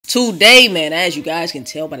Today, man, as you guys can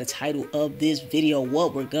tell by the title of this video,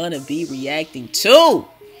 what we're gonna be reacting to.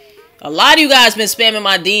 A lot of you guys been spamming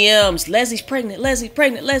my DMs. Leslie's pregnant, Leslie's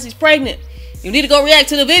pregnant, Leslie's pregnant. You need to go react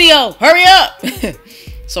to the video. Hurry up.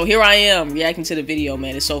 So here I am reacting to the video,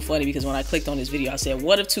 man. It's so funny because when I clicked on this video, I said,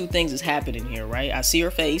 what if two things is happening here, right? I see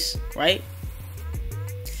her face, right?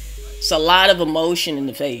 It's a lot of emotion in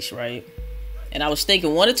the face, right? And I was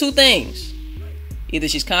thinking one of two things. Either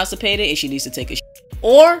she's constipated and she needs to take a shit,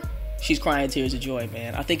 or she's crying tears of joy,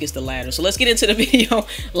 man. I think it's the latter. So let's get into the video.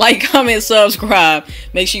 Like, comment, subscribe.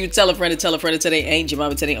 Make sure you tell a friend to tell a friend until they ain't your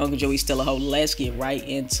mama, tell they Uncle Joey's still a hoe. Let's get right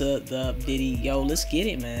into the video. Let's get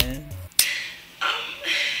it, man.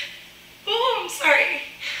 Oh, I'm sorry.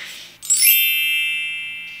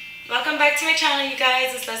 Welcome back to my channel, you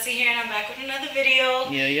guys. It's Leslie here, and I'm back with another video.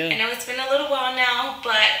 Yeah. I know it's been a little while now,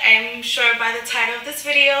 but I'm sure by the title of this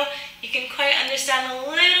video, you can quite understand a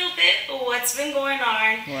little bit of what's been going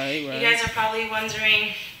on. Right. You guys are probably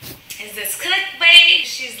wondering, is this clickbait?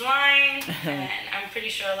 She's lying. And I'm pretty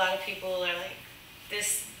sure a lot of people are like,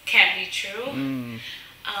 this can't be true.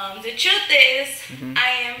 The truth is, I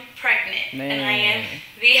am pregnant, man. and I am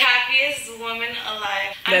the happiest woman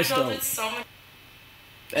alive. I'm filled with so much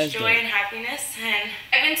joy and happiness, and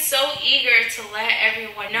I've been so eager to let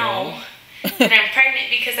everyone know that I'm pregnant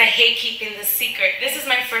because I hate keeping the secret. This is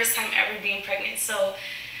my first time ever being pregnant, so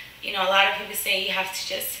you know, a lot of people say you have to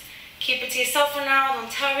just keep it to yourself for now, don't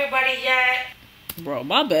tell everybody yet. Bro,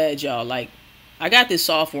 my bad, y'all. Like, I got this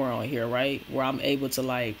software on here, right, where I'm able to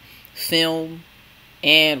like film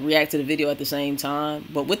and react to the video at the same time.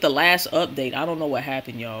 But with the last update, I don't know what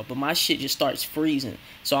happened, y'all, but my shit just starts freezing.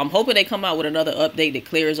 So I'm hoping they come out with another update that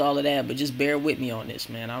clears all of that, but just bear with me on this,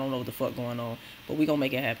 man. I don't know what the fuck going on, but we gonna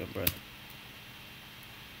make it happen, bro.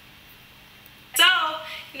 So,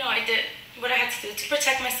 you know, I did what I had to do to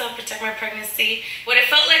protect myself, protect my pregnancy. What it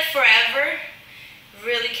felt like forever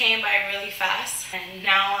really came by really fast, and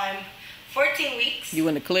now I'm 14 weeks. You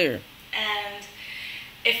in the clear. And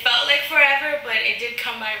it felt like forever, but it did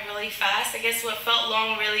come by really fast. I guess what felt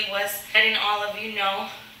long really was letting all of you know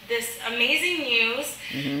this amazing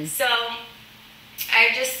news. So I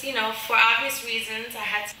just, you know, for obvious reasons, I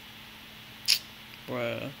had to.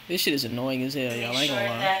 Bruh, this shit is annoying as hell, y'all. I ain't gonna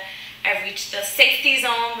lie. That I reached the safety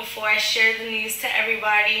zone before I shared the news to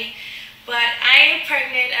everybody. But I am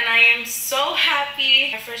pregnant, and I am so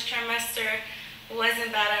happy. My first trimester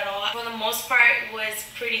wasn't bad at all. For the most part, it was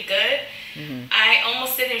pretty good. I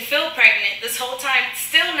almost didn't feel pregnant this whole time.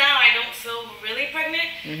 Still now, I don't feel really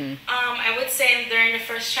pregnant. I would say during the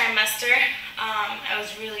first trimester, I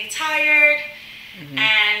was really tired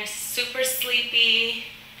and super sleepy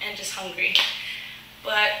and just hungry.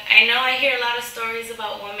 But I know I hear a lot of stories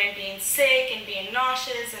about women being sick and being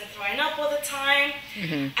nauseous and throwing up all the time.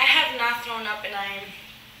 I have not thrown up, and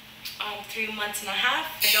I'm 3 months and a half.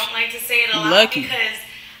 I don't like to say it a lot because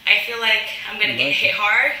I feel like I'm gonna get hit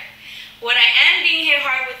hard. What I am being hit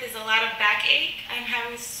hard with is a lot of backache. I'm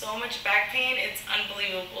having so much back pain, it's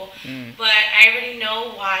unbelievable. But I already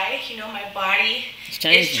know why. You know, my body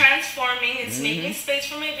is transforming. It's making space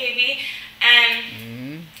for my baby,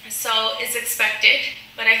 and so it's expected.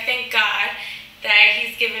 But I thank God that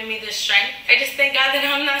He's given me the strength. I just thank God that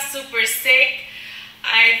I'm not super sick.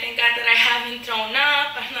 I thank God that I haven't thrown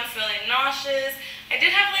up. I'm not feeling nauseous. I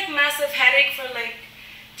did have like massive headache for like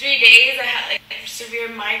 3 days. I had like severe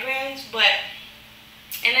migraines, but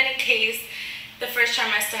in any case, the first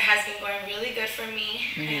trimester has been going really good for me,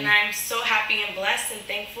 and I'm so happy and blessed and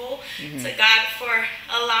thankful to God for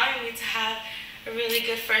allowing me to have a really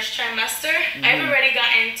good first trimester. I've already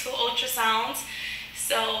gotten 2 ultrasounds,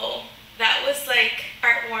 so that was like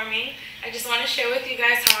heartwarming. I just want to share with you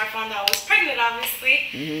guys how I found out I was pregnant,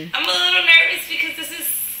 obviously. I'm a little nervous because this is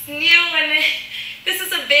new and this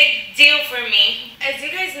is a big deal for me. As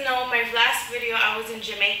you guys know, my last video, I was in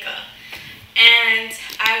Jamaica. And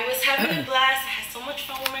I was having a blast. I had so much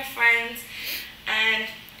fun with my friends. And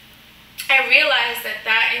I realized that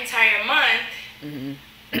that entire month,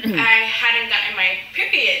 I hadn't gotten my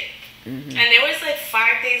period. And there was like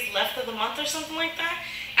 5 days left of the month or something like that.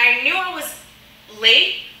 I knew I was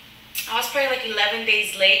late. I was probably like 11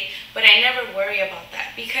 days late, but I never worry about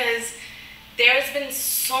that because there's been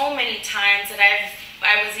so many times that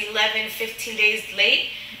I was 11, 15 days late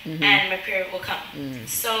and my period will come.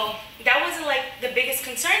 So that wasn't like the biggest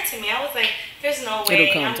concern to me. I was like, there's no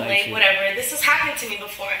way I'm late, whatever. This has happened to me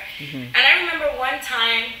before. And I remember one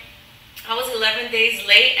time I was 11 days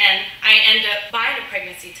late and I ended up buying a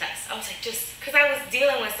pregnancy test. I was like, just because I was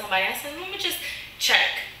dealing with somebody, I said, let me just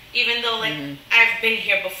check. Even though like I've been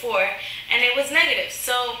here before, and it was negative.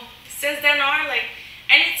 So since then on, like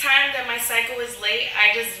anytime that my cycle is late,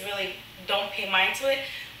 I just don't pay mind to it.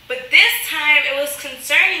 But this time it was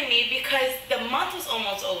concerning me because the month was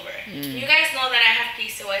almost over. You guys know that I have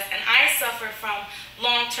PCOS and I suffer from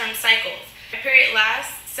long-term cycles. My period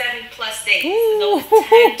lasts 7+ days. So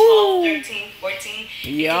 10, 12, 13, 14.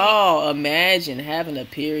 Y'all, imagine having a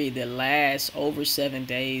period that lasts over 7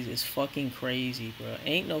 days is fucking crazy, bro.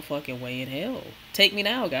 Ain't no fucking way in hell. Take me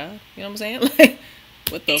now, guys. You know what I'm saying? Like,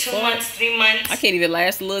 what the fuck? 2 months, 3 months. I can't even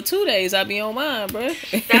last a little 2 days. I'll be on mine, bro.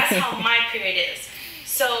 That's how my period is.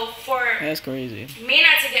 So for that's crazy. Me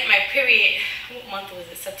not to get my period, what month was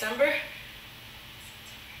it? September?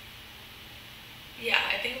 Yeah,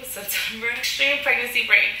 I think it was September. Extreme pregnancy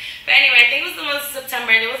brain. But anyway, I think it was the month of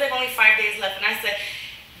September. There was like only 5 days left, and I said,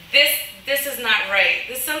 this is not right.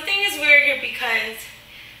 Something is weird here because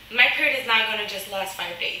my period is not gonna just last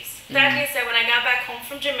 5 days. That being said, when I got back home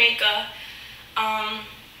from Jamaica,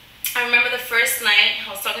 I remember the first night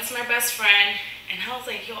I was talking to my best friend, and I was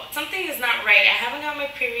like, yo, something is not right. I haven't got my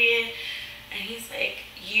period. And he's like,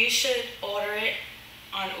 you should order it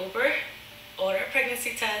on Uber, order a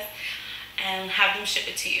pregnancy test, and have them ship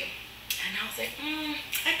it to you. And I was like,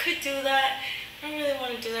 I could do that. I don't really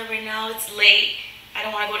want to do that right now. It's late. I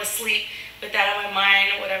don't want to go to sleep with that on my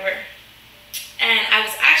mind or whatever. And I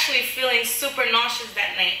was actually feeling super nauseous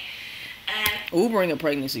that night. And Ubering a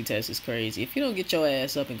pregnancy test is crazy. If you don't get your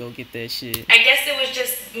ass up and go get that shit. I guess it was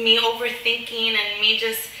just me overthinking and me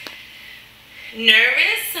just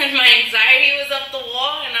nervous, and my anxiety was up the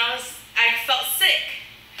wall, and I felt sick.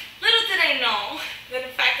 Little did I know that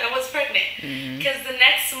in fact I was pregnant. Because the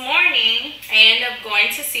next morning I ended up going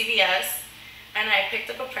to CVS and I picked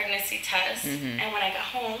up a pregnancy test. And when I got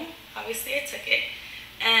home, obviously I took it.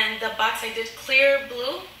 And the box, I did clear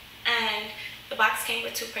blue, and the box came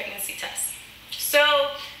with 2 pregnancy tests.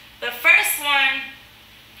 So the first one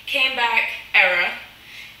came back error.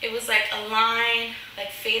 It was like a line,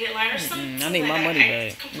 like faded line or something. I need my money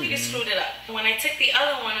back. I completely screwed it up. When I took the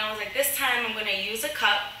other one, I was like, this time I'm going to use a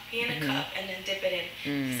cup, pee in a cup, and then dip it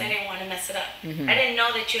in. Because I didn't want to mess it up. I didn't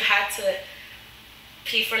know that you had to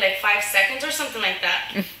pee for like 5 seconds or something like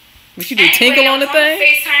that. But you did tinkle on the thing?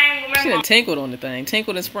 FaceTime with my she done tinkled on the thing.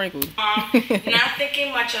 Tinkled and sprinkled. Not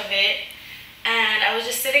thinking much of it. And I was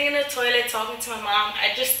just sitting in the toilet talking to my mom.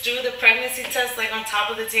 I just threw the pregnancy test like on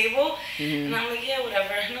top of the table. And I'm like, yeah,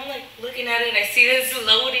 whatever. And I'm like looking at it. I see this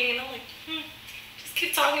loading. And I'm like, just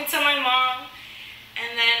keep talking to my mom.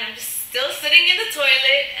 And then I'm just still sitting in the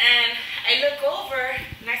toilet. And I look over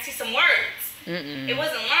and I see some words. It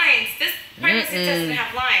wasn't lines. This pregnancy test didn't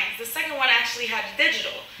have lines. The second one actually had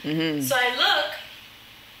digital. So I look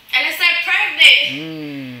and it said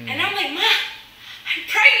pregnant. And I'm like, Ma, I'm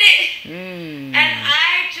pregnant. And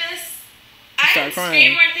I didn't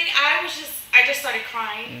scream or anything. I just started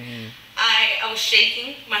crying. I was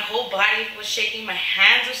shaking. My whole body was shaking. My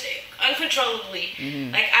hands were shaking uncontrollably.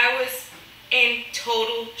 Like I was in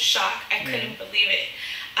total shock. I couldn't believe it.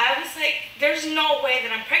 I was like, there's no way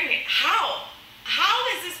that I'm pregnant. How?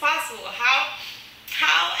 How is this possible? How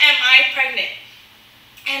am I pregnant?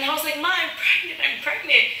 And I was like, Ma, I'm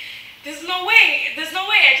pregnant. There's no way. There's no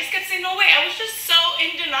way. I just kept saying no way. I was just so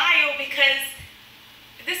in denial because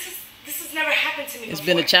this has never happened to me before. It's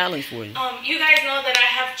been a challenge for you. You guys know that I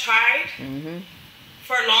have tried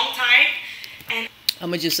for a long time. And I'm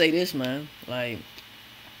going to just say this, man. Like,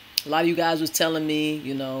 a lot of you guys was telling me,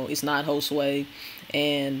 you know, it's not Josue.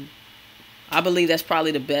 And I believe that's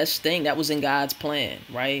probably the best thing. That was in God's plan,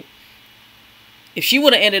 right? If she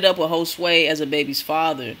would have ended up with Josue as a baby's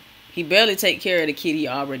father, he barely take care of the kid he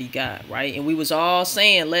already got, right? And we was all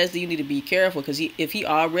saying, Leslie, you need to be careful because if he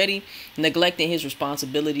already neglecting his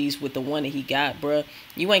responsibilities with the one that he got, bruh,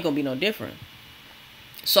 you ain't going to be no different.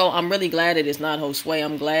 So I'm really glad that it's not Josue.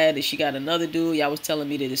 I'm glad that she got another dude. Y'all was telling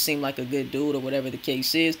me that it seemed like a good dude or whatever the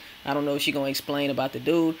case is. I don't know if she going to explain about the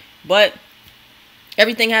dude. But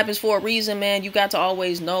everything happens for a reason, man. You got to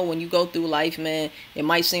always know when you go through life, man. It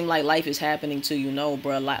might seem like life is happening to you. No,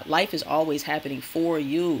 bro. Life is always happening for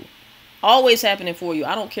you. Always happening for you.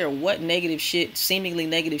 I don't care what negative shit, seemingly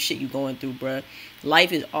negative shit you going through, bro.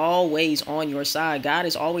 Life is always on your side. God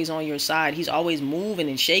is always on your side. He's always moving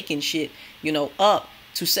and shaking shit, you know, up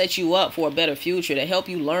to set you up for a better future, to help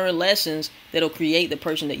you learn lessons that'll create the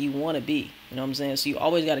person that you want to be. You know what I'm saying? So you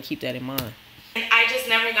always got to keep that in mind. I just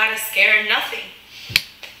never got scared, nothing.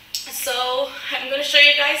 So I'm going to show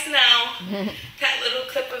you guys now that little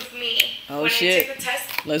clip of me when I shit. took the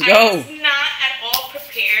test. Let's go. I was not at all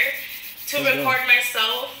prepared to record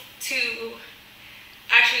myself to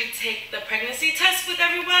actually take the pregnancy test with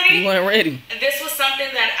everybody. You weren't ready. And this was something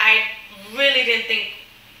that I really didn't think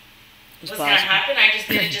was going to happen. I just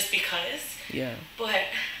did it just because. Yeah. But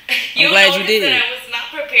I'm glad you did. That I was not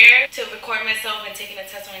prepared to record myself and taking a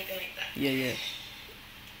test or anything like that. Yeah.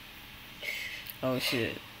 Oh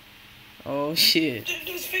shit. Oh shit. I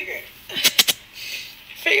just figured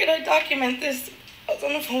I'd document this. I was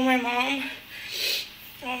on the phone with my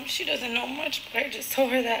mom. She doesn't know much, but I just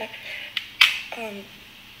told her that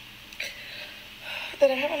that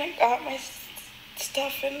I haven't got my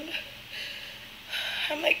stuff, and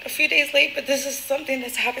I'm like a few days late, but this is something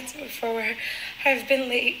that's happened to me before where I've been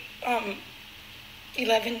late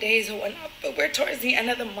 11 days or whatnot, but we're towards the end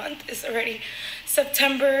of the month. It's already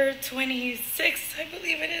September 26th, I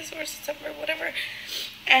believe it is, or September, whatever,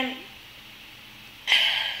 and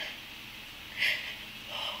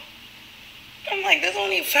I'm like, there's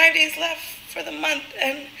only 5 days left for the month,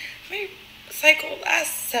 and my cycle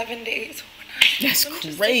lasts 7 days. That's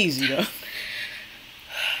crazy, though.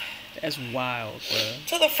 That's wild, bro.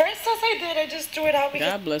 So the first test I did, I just threw it out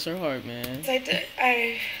because God bless her heart, man.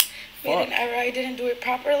 I made an error. I didn't do it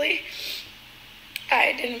properly.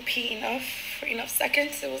 I didn't pee enough for enough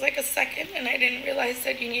seconds. It was like a second, and I didn't realize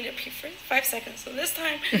that you need to pee for 5 seconds. So this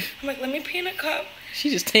time, I'm like, let me pee in a cup. She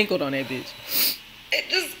just tinkled on that bitch. It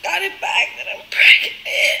just got it back that I'm pregnant.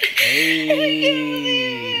 Hey.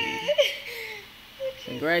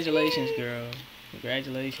 Congratulations, girl.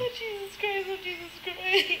 Congratulations. Oh, Jesus Christ. Oh, Jesus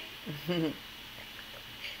Christ. I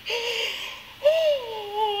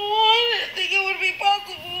didn't think it would be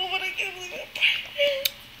possible, but I can't believe I'm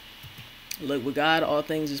pregnant. Look, with God, all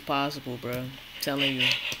things is possible, bro. Telling you.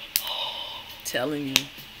 I'm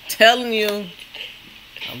telling you.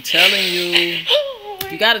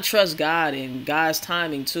 You gotta trust God and God's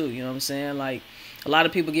timing too. You know what I'm saying? Like, a lot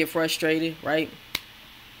of people get frustrated, right?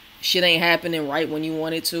 Shit ain't happening right when you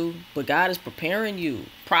want it to, but God is preparing you,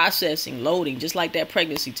 processing, loading, just like that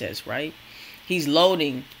pregnancy test, right? He's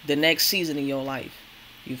loading the next season in your life.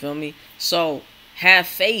 You feel me? So have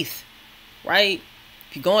faith, right?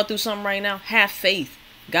 If you're going through something right now, have faith.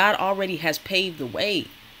 God already has paved the way.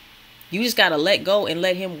 You just got to let go and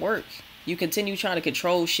let him work. You continue trying to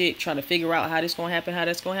control shit, trying to figure out how this going to happen, how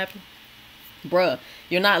that's going to happen. Bruh,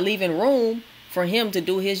 you're not leaving room for him to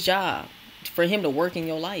do his job, for him to work in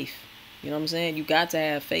your life. You know what I'm saying? You got to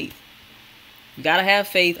have faith. You got to have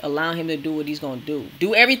faith, allow him to do what he's going to do.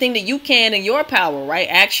 Do everything that you can in your power, right?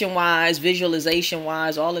 Action-wise,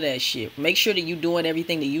 visualization-wise, all of that shit. Make sure that you're doing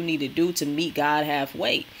everything that you need to do to meet God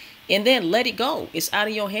halfway. And then let it go. It's out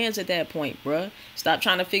of your hands at that point, bruh. Stop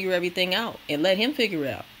trying to figure everything out and let him figure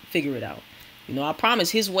it out. You know, I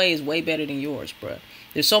promise his way is way better than yours, bruh.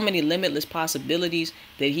 There's so many limitless possibilities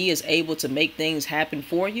that he is able to make things happen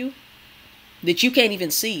for you that you can't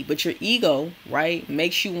even see. But your ego, right,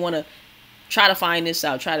 makes you want to try to find this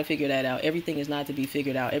out, try to figure that out. Everything is not to be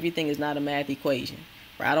figured out. Everything is not a math equation.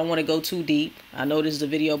 Right? I don't want to go too deep. I know this is a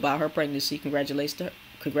video about her pregnancy. Congratulations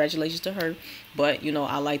to her. But, you know,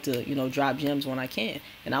 I like to, you know, drop gems when I can.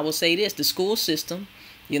 And I will say this, the school system,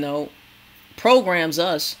 you know, programs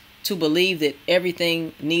us to believe that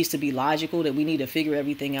everything needs to be logical, that we need to figure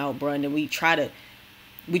everything out, bro. And then we try to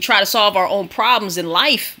solve our own problems in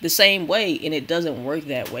life the same way, and it doesn't work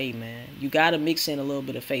that way, man. You got to mix in a little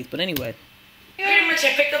bit of faith. But anyway. Pretty much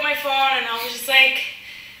I picked up my phone and I was just like,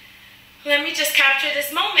 let me just capture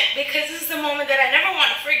this moment because this is a moment that I never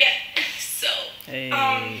want to forget. So, hey,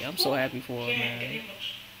 I'm so happy for her, man.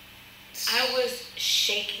 I was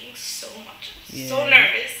shaking so much. I was so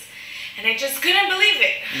nervous. And I just couldn't believe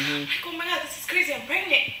it. I'm like, oh my God, this is crazy. I'm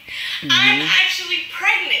pregnant. I'm actually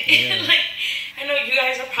pregnant. Yeah. Like, I know you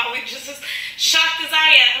guys are probably just as shocked as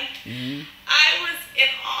I am. I was in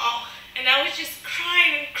awe. And I was just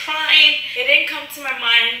crying and crying. It didn't come to my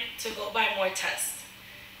mind to go buy more tests.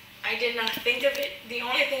 I did not think of it. The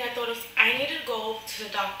only thing I thought of, I need to go to the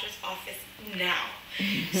doctor's office now.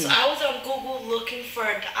 So I was on Google looking for,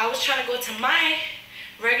 I was trying to go to my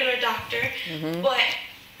regular doctor, but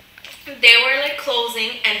they were like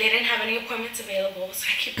closing and they didn't have any appointments available. So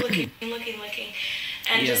I keep looking,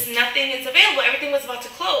 and just nothing is available. Everything was about to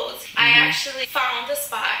close. I actually found a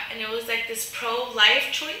spot and it was like this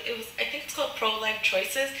pro-life choice. I think it's called Pro-Life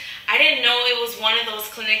Choices. I didn't know it was one of those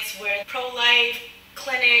clinics where pro-life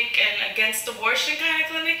clinic and against abortion kind of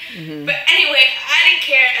clinic. But anyway, I didn't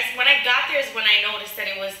care. As when I got there is when I noticed that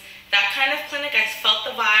it was that kind of clinic. I felt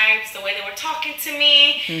the vibes, the way they were talking to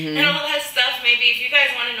me, and all that stuff. Maybe if you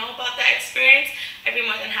guys want to know about that experience, I'd be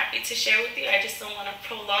more than happy to share with you. I just don't want to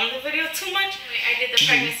prolong the video too much. I did the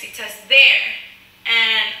pregnancy test there,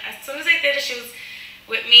 and as soon as I did it, she was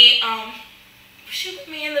with me. She was with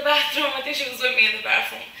me in the bathroom. I think she was with me in the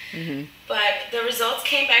bathroom. But the results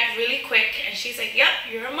came back really quick, and she's like, "Yep,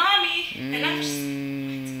 you're a mommy," and I'm just,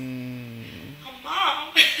 a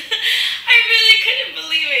mom. I really couldn't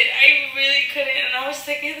believe it. I really couldn't. And I was just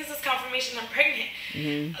like, yeah, this is confirmation I'm pregnant.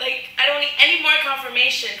 Like, I don't need any more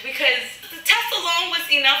confirmation, because the test alone was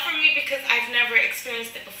enough for me, because I've never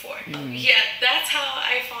experienced it before. Yeah, that's how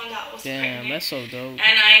I found out I was pregnant. Damn, that's so dope.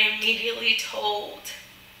 And I immediately told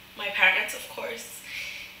my parents, of course,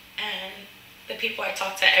 and the people I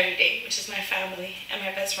talk to every day, which is my family and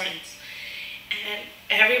my best friends. And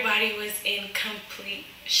everybody was in complete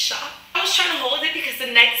shock. I was trying to hold it, because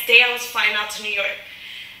the next day I was flying out to New York.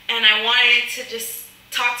 And I wanted to just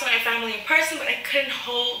talk to my family in person, but I couldn't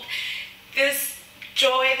hold this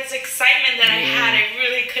joy, this excitement that I had. I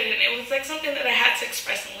really couldn't. It was like something that I had to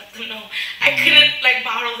express and let them know. I couldn't like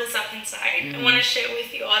bottle this up inside. I want to share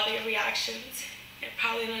with you all the reactions. And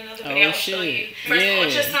probably in another video I'll show you. First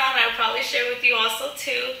ultrasound I'll probably share with you also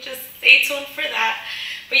too. Just stay tuned for that.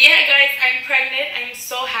 But yeah, guys, I'm pregnant. I'm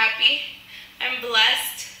so happy. I'm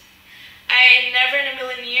blessed. I never in a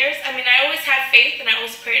million years, I mean, I always had faith and I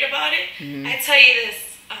always prayed about it. I tell you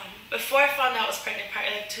this, before I found out I was pregnant,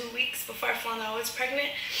 probably like 2 weeks before I found out I was pregnant,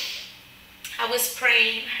 I was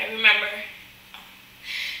praying, I remember.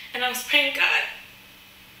 And I was praying, God,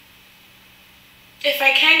 if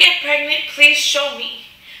I can't get pregnant, please show me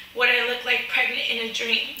what I look like pregnant in a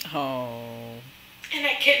dream. Oh. And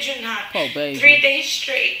I kid you not, oh, baby. 3 days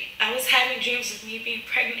straight, I was having dreams of me being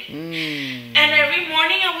pregnant. And every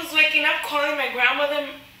morning I was waking up calling my grandmother,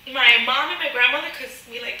 my mom and my grandmother, because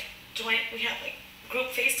we like we have like group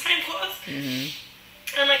FaceTime calls.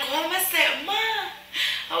 And I call them and say, Ma,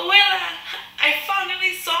 Abuela, I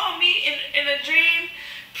finally saw me in a dream,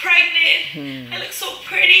 pregnant. I look so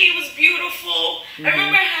pretty, it was beautiful. I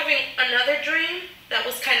remember having another dream that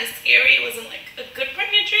was kind of scary. It wasn't like a good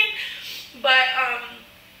pregnant dream. But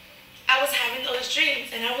I was having those dreams,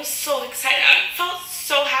 and I was so excited. I felt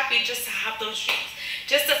so happy just to have those dreams,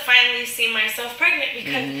 just to finally see myself pregnant.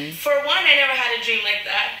 Because for one, I never had a dream like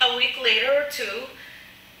that. A week later or two,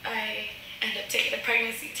 I ended up taking a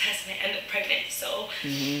pregnancy test, and I ended up pregnant. So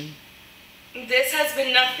this has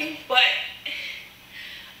been nothing but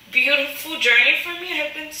beautiful journey for me.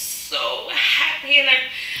 I've been so happy, and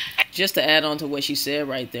just to add on to what she said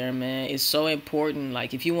right there, man, it's so important.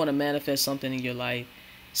 Like, if you want to manifest something in your life,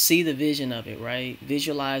 see the vision of it, right?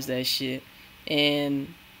 Visualize that shit.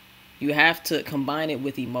 And you have to combine it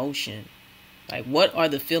with emotion. Like, what are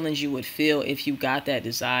the feelings you would feel if you got that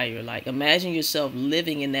desire? Like, imagine yourself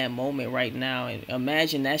living in that moment right now. And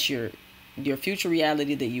imagine that's your future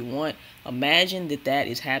reality that you want. Imagine that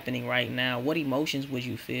is happening right now. What emotions would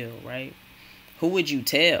you feel, right? Who would you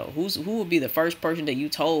tell? Who would be the first person that you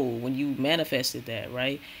told when you manifested that,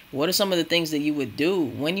 right? What are some of the things that you would do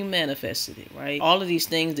when you manifested it, right? All of these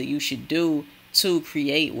things that you should do to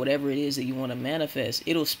create whatever it is that you want to manifest.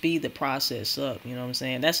 It'll speed the process up, you know what I'm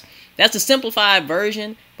saying? That's the simplified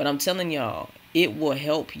version, but I'm telling y'all, it will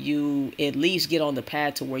help you at least get on the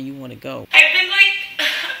path to where you want to go. I've been like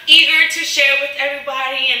eager to share with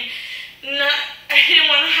everybody, and I didn't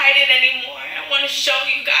want to hide it anymore. I want to show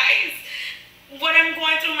you guys what I'm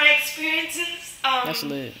going through, my experiences. That's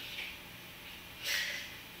lit.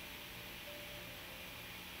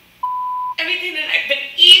 Everything that I've been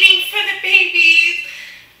eating for the babies.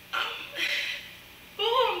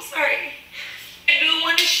 Oh, I'm sorry. I do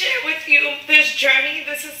want to share with you this journey.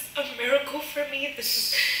 This is a miracle for me.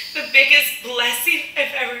 This is the biggest blessing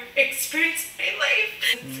I've ever experienced in my life.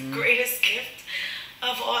 It's the greatest gift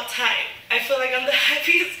of all time. I feel like I'm the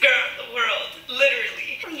happiest girl in the world, literally.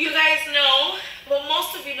 You guys know, well,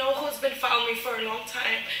 most of you know who's been following me for a long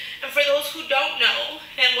time. And for those who don't know,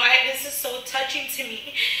 and why this is so touching to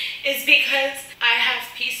me, is because I have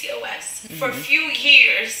PCOS. For a few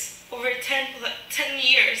years, over 10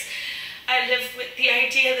 years, I lived with the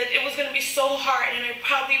idea that it was going to be so hard and I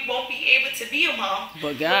probably won't be able to be a mom.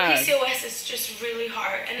 But God, PCOS is just really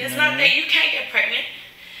hard. And it's not that you can't get pregnant.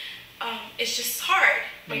 It's just hard.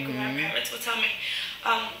 My grandparents would tell me,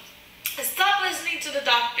 stop listening to the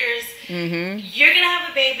doctors. You're going to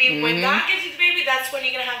have a baby. When God gives you the baby, that's when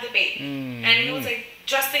you're going to have the baby. And he was like,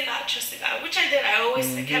 trust in God, which I did. I always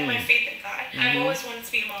kept my faith in God. I've always wanted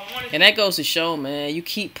to be a mom. And that goes to show, man, you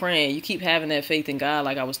keep praying. You keep having that faith in God,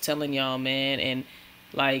 like I was telling y'all, man. And,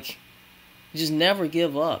 like, just never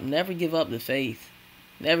give up. Never give up the faith.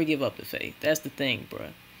 Never give up the faith. That's the thing, bro.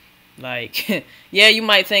 Like, yeah, you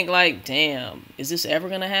might think like, damn, is this ever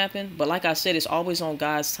going to happen? But like I said, it's always on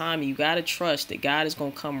God's time. You got to trust that God is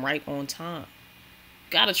going to come right on time.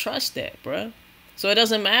 Got to trust that, bruh. So it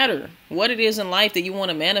doesn't matter what it is in life that you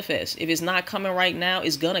want to manifest. If it's not coming right now,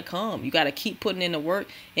 it's going to come. You got to keep putting in the work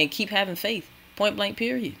and keep having faith. Point blank,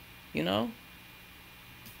 period. You know?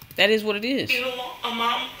 That is what it is. A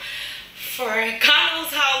mom for God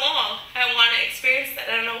knows how long. I want to experience that.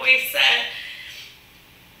 said. And I always said,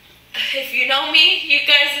 if you know me, you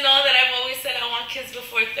guys know that I've always said I want kids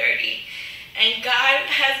before 30. And God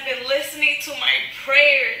has been listening to my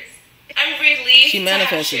prayers. I'm relieved to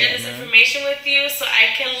have shared this information with you so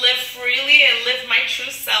I can live freely and live my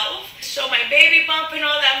true self. Show my baby bump and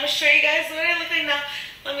all that. I'm going to show you guys what I look like now.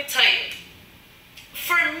 Let me tell you.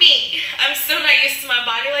 For me, I'm still not used to my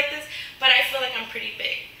body like this, but I feel like I'm pretty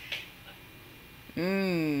big.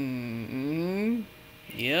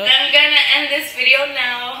 Yep. I'm going to end this video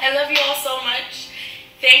now. I love you all so much.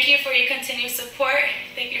 Thank you for your continued support.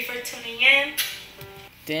 Thank you for tuning in.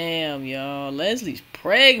 Damn, y'all. Leslie's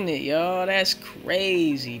pregnant, y'all. That's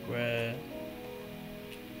crazy, bruh.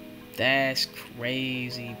 That's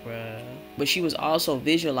crazy, bruh. But she was also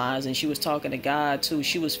visualizing. She was talking to God, too.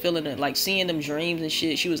 She was feeling it, like seeing them dreams and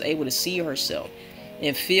shit. She was able to see herself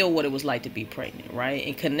and feel what it was like to be pregnant, right?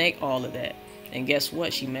 And connect all of that. And guess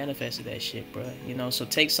what? She manifested that shit, bruh. You know, so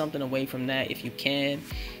take something away from that if you can.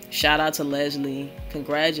 Shout out to Leslie.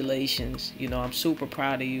 Congratulations. You know, I'm super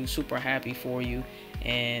proud of you. Super happy for you.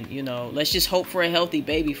 And, you know, let's just hope for a healthy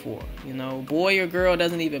baby for her. You know, boy or girl,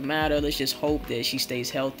 doesn't even matter. Let's just hope that she stays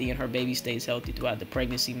healthy and her baby stays healthy throughout the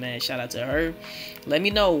pregnancy, man. Shout out to her. Let me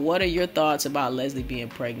know, what are your thoughts about Leslie being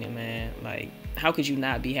pregnant, man? Like, how could you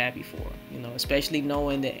not be happy for her? You know, especially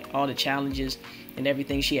knowing that all the challenges and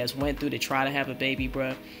everything she has went through to try to have a baby,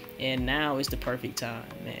 bruh. And now is the perfect time,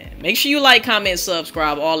 man. Make sure you like, comment,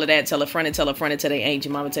 subscribe, all of that. Tell a friend and tell a friend. Tell their aunt,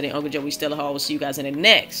 your mama, tell their Uncle Joe. We still a haul. We'll see you guys in the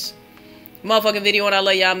next motherfucking video, and I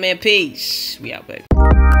love y'all, man. Peace. We out, baby.